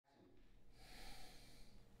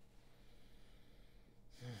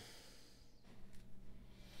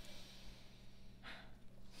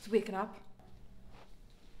waking up.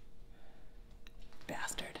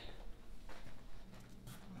 Bastard.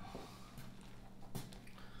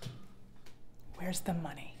 Where's the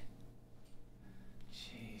money?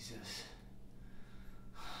 Jesus.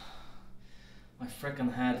 My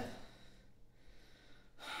frickin' head.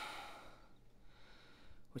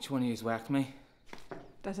 Which one of yous whacked me?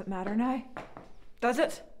 Does it matter now? Does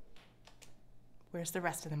it? Where's the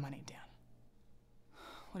rest of the money, Dan?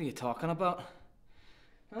 What are you talking about?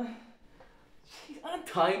 Huh? Jeez,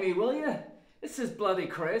 untie me, will you? This is bloody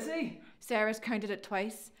crazy. Sarah's counted it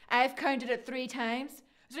twice. I've counted it 3 times.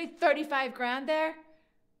 There's only 35 grand there.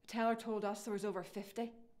 The teller told us there was over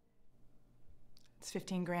 50. It's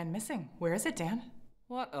 15 grand missing. Where is it, Dan?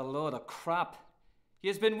 What a load of crap.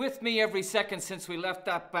 You've been with me every second since we left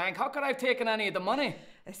that bank. How could I have taken any of the money?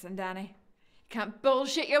 Listen, Danny, you can't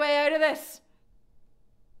bullshit your way out of this.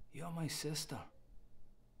 You're my sister.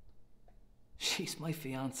 She's my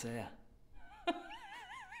fiancée.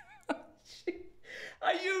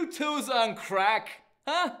 Are you two's on crack?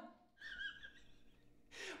 Huh?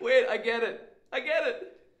 Wait, I get it. I get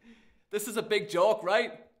it. This is a big joke,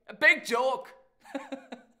 right? A big joke.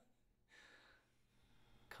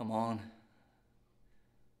 Come on.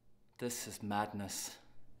 This is madness.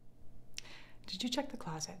 Did you check the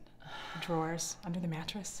closet? The drawers, under the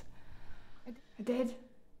mattress? I did.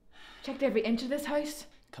 Checked every inch of this house.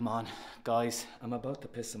 Come on, guys. I'm about to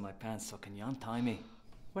piss in my pants, so can you untie me?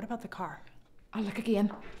 What about the car? I'll look again.